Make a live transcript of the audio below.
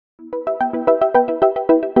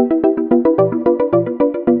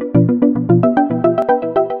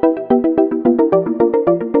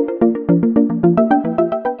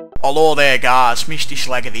Hello there guys,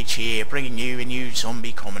 MrSlagovich here, bringing you a new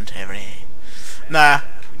zombie commentary.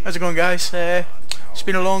 How's it going guys? It's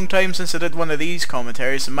been a long time since I did one of these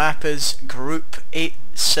commentaries. The map is Group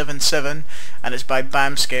 877 and it's by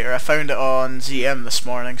Bamskater. I found it on ZM this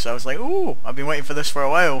morning, so I was like, ooh, I've been waiting for this for a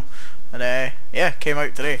while. And yeah, it came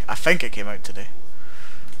out today. I think it came out today.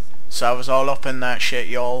 So I was all up in that shit,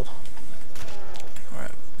 y'all.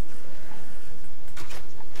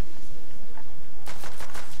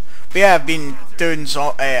 But yeah, I've been doing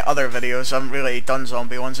other videos. I haven't really done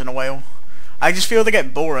zombie ones in a while. I just feel they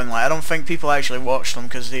get boring. Like, I don't think people actually watch them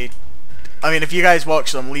because they... I mean, if you guys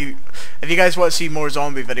watch them, if you guys want to see more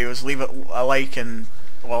zombie videos, leave a like and...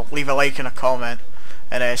 well, leave a like and a comment.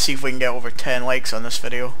 And see if we can get over 10 likes on this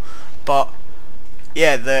video. But,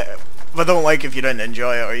 yeah, I don't like if you didn't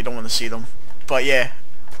enjoy it or you don't want to see them. But yeah,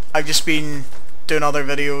 I've just been doing other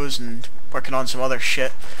videos and working on some other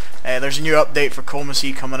shit. There's a new update for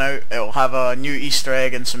Comosea coming out. It'll have a new Easter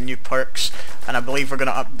egg and some new perks, and I believe we're going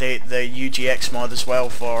to update the UGX mod as well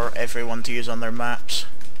for everyone to use on their maps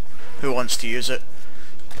who wants to use it.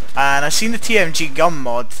 And I've seen the TMG gun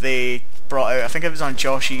mod they brought out. I think it was on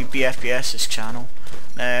Joshy BFPS's channel.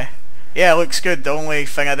 Yeah, it looks good. The only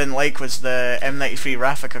thing I didn't like was the M93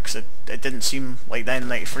 Raffica because it didn't seem like the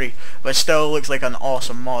M93, but it still looks like an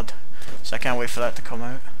awesome mod, so I can't wait for that to come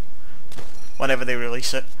out whenever they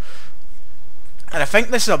release it. And I think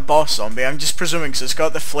this is a boss zombie. I'm just presuming because it's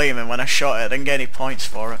got the flame, and when I shot it I didn't get any points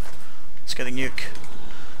for it. Let's get a nuke.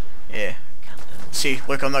 Yeah. See,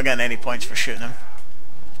 look, I'm not getting any points for shooting him.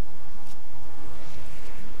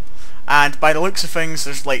 And by the looks of things,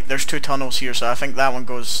 there's two tunnels here, so I think that one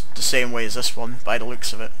goes the same way as this one, by the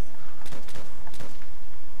looks of it.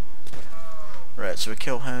 Right, so we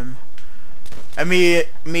kill him. And me,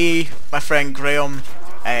 my friend Graham,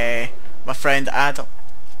 my friend Adam,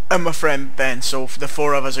 and my friend Ben, so the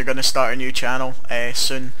four of us are going to start a new channel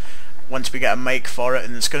soon, once we get a mic for it,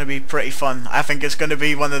 and it's going to be pretty fun. I think it's going to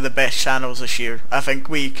be one of the best channels this year. I think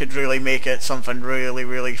we could really make it something really,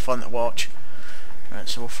 really fun to watch. Right,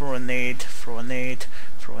 so we'll throw a nade, throw a nade,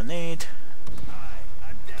 throw a nade.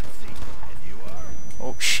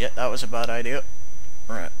 Oh shit, that was a bad idea.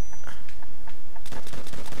 Right.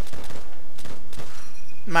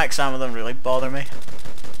 Max ammo doesn't really bother me.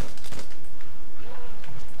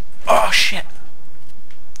 Oh shit.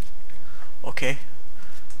 Okay.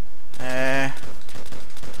 Right,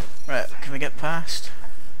 can we get past?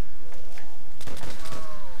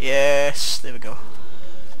 Yes, there we go.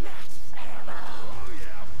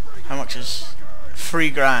 How much is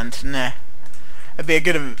 $3 grand? Nah. It'd be a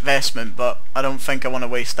good investment, but I don't think I want to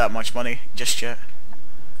waste that much money just yet.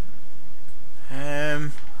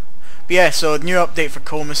 But yeah, so new update for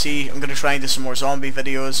Comosea. I'm gonna try and do some more zombie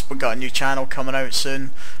videos. We've got a new channel coming out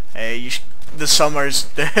soon. This summer's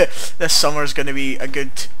gonna be a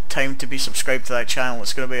good time to be subscribed to that channel.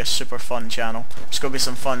 It's gonna be a super fun channel. There's gonna be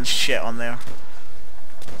some fun shit on there.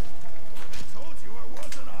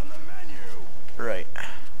 Right.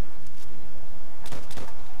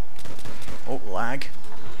 Oh, lag.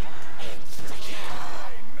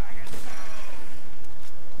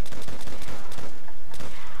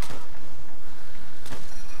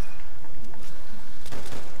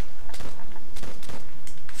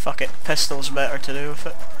 Fuck it, pistol's better to do with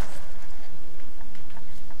it.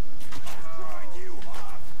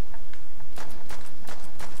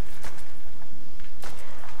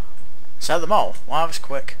 Is that them all? Well, that was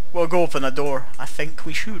quick. We'll go open a door. I think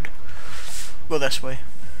we should. Go this way.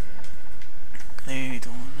 Right,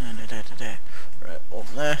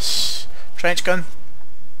 open this. Trench gun.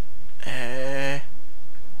 The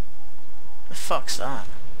fuck's that?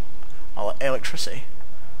 Oh, electricity.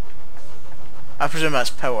 I presume that's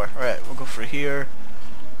power. Right, we'll go through here.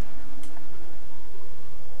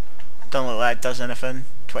 Don't look like it does anything.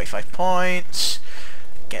 25 points.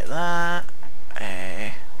 Get that.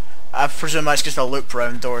 I presume that's just a loop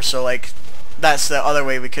round door, so like that's the other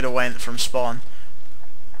way we could have went from spawn.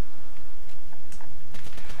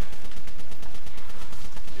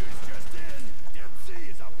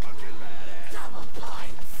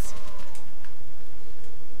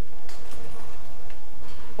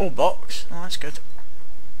 Oh, box. Oh, that's good.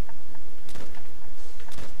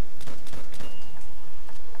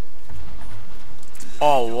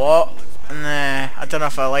 Oh, what? Nah, I don't know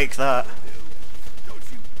if I like that.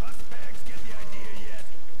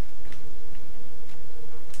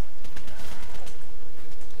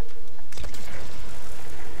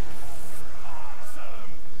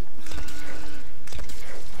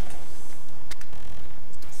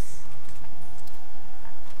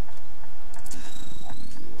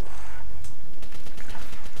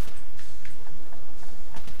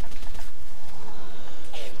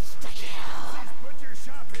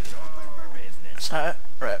 Is that it?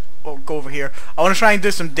 Right, we'll go over here. I want to try and do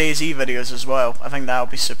some DayZ videos as well. I think that'll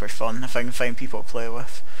be super fun if I can find people to play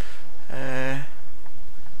with. Right,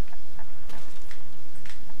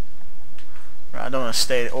 I don't want to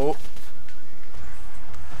stay. Oh!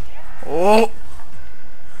 Right,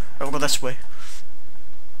 we'll go this way.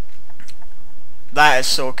 That is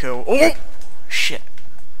so cool. Oh! Shit.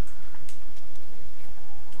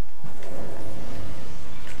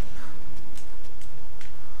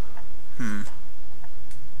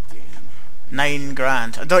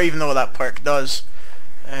 $9,000. I don't even know what that perk does.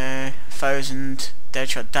 1,000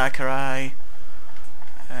 Deadshot Daiquiri.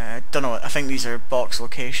 Don't know. I think these are box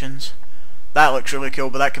locations. That looks really cool,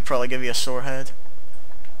 but that could probably give you a sore head.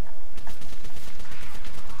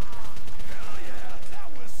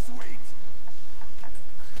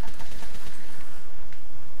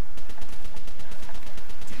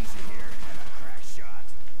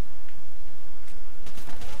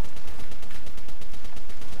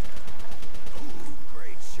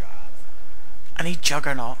 I need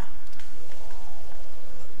Juggernaut.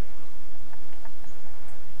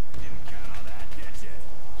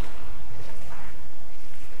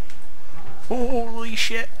 Holy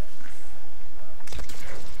shit.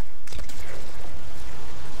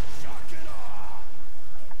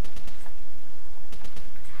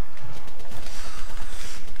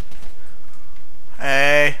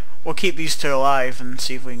 We'll keep these two alive and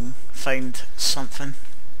see if we can find something.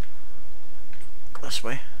 Go this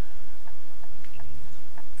way.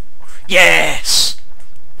 Yes!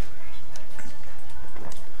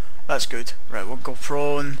 That's good. Right, we'll go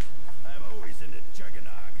prone.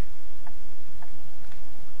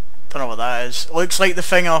 Don't know what that is. It looks like the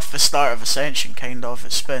thing off the start of Ascension, kind of.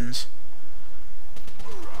 It spins.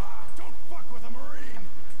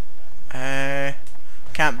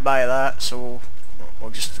 Can't buy that, so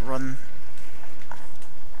we'll just run.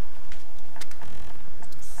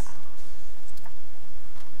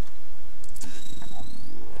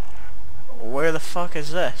 Where the fuck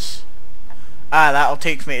is this? Ah, that'll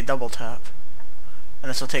take me to double tap. And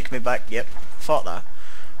this will take me back. Yep, thought that.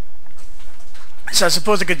 So I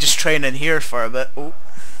suppose I could just train in here for a bit. Oh.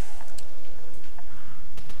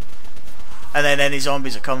 And then any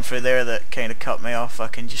zombies that come through there that kind of cut me off, I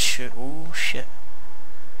can just shoot. Oh shit.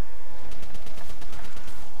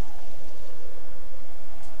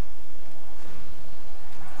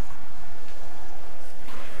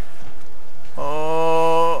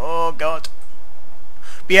 Oh god.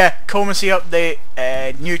 But yeah, Comosea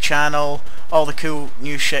update, new channel, all the cool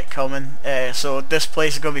new shit coming. So this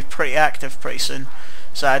place is going to be pretty active pretty soon.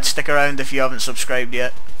 So I'd stick around if you haven't subscribed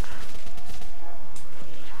yet.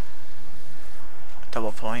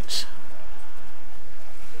 Double points.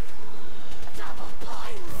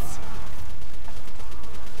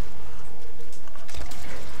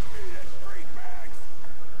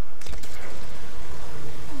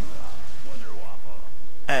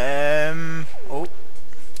 Oh.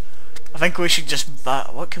 I think we should just buy.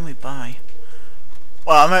 What can we buy?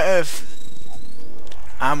 Well, I'm out of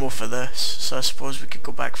ammo for this, so I suppose we could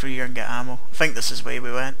go back through here and get ammo. I think this is the way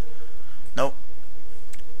we went. Nope.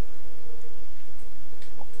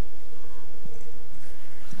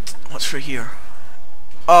 What's through here?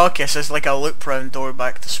 Oh, okay, so it's like a loop round door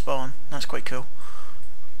back to spawn. That's quite cool.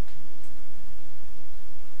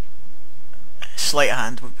 Sleight of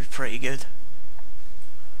hand would be pretty good.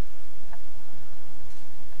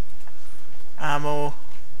 Ammo.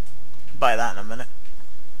 Buy that in a minute.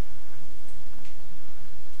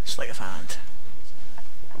 Sleight of hand.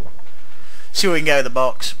 See what we can get out of the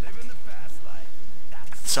box.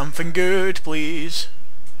 Something good, please.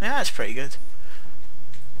 Yeah, that's pretty good.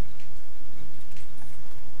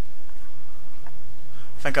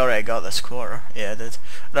 I think I already got this quarter. Yeah, I did.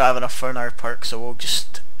 I don't have enough for another perk, so we'll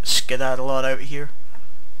just skedaddle on out of here.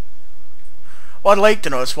 What I'd like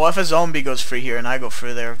to know is, what if a zombie goes through here and I go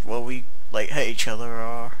through there? Will we, like, hit each other,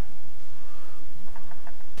 or...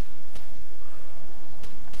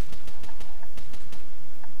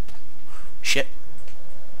 Shit.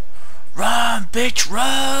 Run, bitch,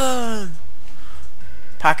 run!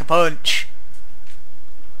 Pack a punch.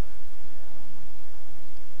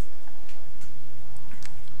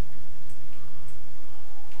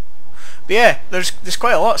 But yeah, there's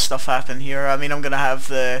quite a lot of stuff happening here. I mean, I'm gonna have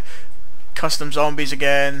the custom zombies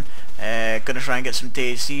again. Gonna try and get some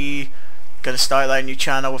DayZ. Gonna start that new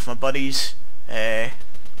channel with my buddies.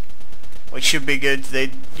 Which should be good. The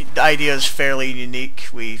idea is fairly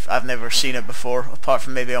unique. I've never seen it before, apart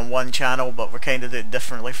from maybe on one channel, but we're kind of doing it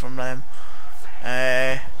differently from them.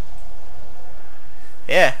 Yeah,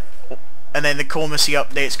 and then the Comosea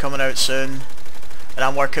update's coming out soon,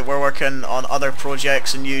 and we're working on other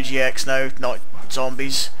projects in UGX now, not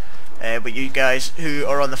zombies. But you guys who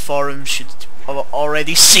are on the forums should have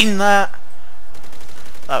already seen that.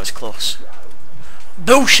 That was close.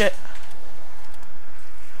 Bullshit!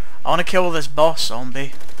 I want to kill this boss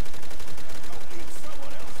zombie.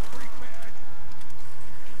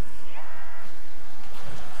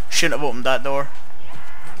 Shouldn't have opened that door.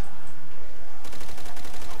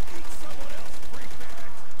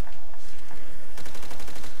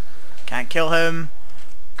 Can't kill him.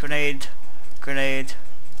 Grenade. Grenade.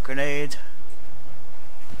 Grenade.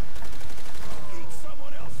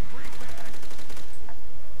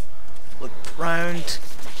 Look round.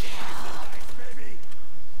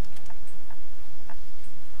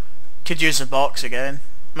 Could use the box again.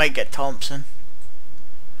 Might get Thompson.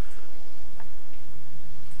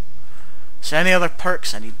 So any other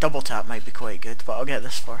perks I need? Double tap might be quite good, but I'll get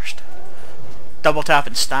this first. Double tap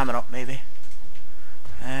and stamina up maybe.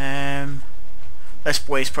 This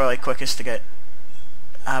way's probably quickest to get.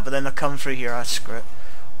 But then they'll come through here. Screw it.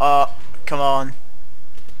 Oh, come on.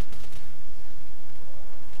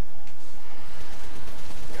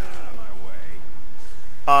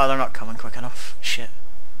 Oh, they're not coming quick enough. Shit.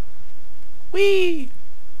 Whee!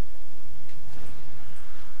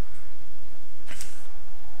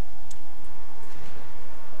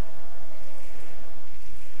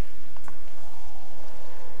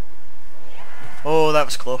 Oh, that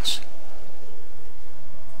was close.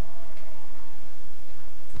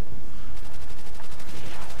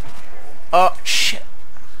 Oh, shit.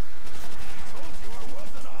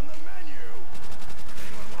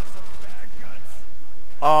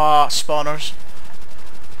 Ah, spawners.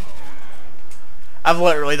 I've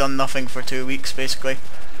literally done nothing for 2 weeks, basically.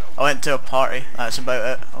 I went to a party, that's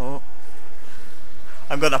about it. Oh.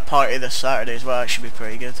 I'm going to a party this Saturday as well, that should be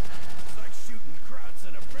pretty good.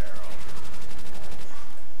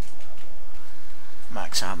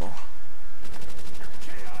 Max ammo.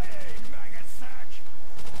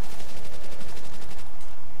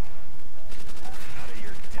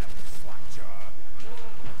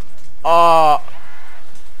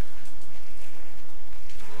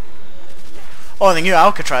 Oh, the new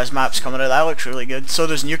Alcatraz map's coming out. That looks really good. So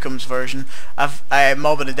does Newcomb's version.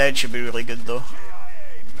 Mob of the Dead should be really good though.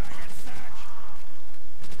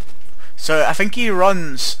 So I think he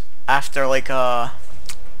runs after like a...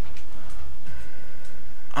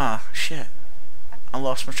 Ah, shit. I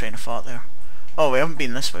lost my train of thought there. Oh, we haven't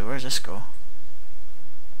been this way. Where does this go?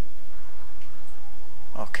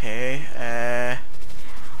 Okay,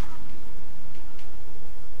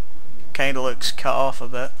 kinda looks cut off a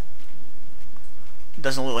bit.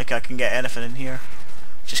 Doesn't look like I can get anything in here.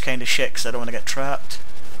 Just kinda shit because I don't want to get trapped.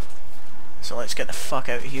 So let's get the fuck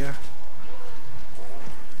out of here.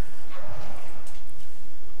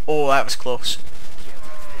 Oh, that was close.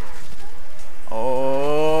 Oh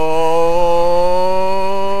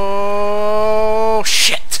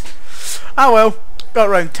shit! Ah well, got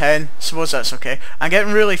round 10. Suppose that's okay. I'm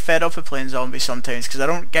getting really fed up with playing zombies sometimes because I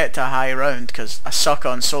don't get to a high round because I suck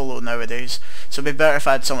on solo nowadays. So it'd be better if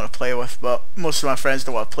I had someone to play with, but most of my friends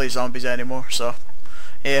don't want to play zombies anymore, so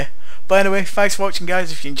yeah. But anyway, thanks for watching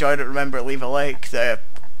guys. If you enjoyed it, remember to leave a like. If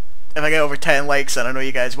I get over 10 likes, then I know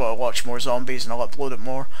you guys want to watch more zombies and I'll upload it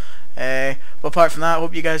more. But apart from that, I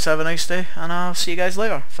hope you guys have a nice day, and I'll see you guys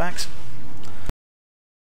later. Thanks.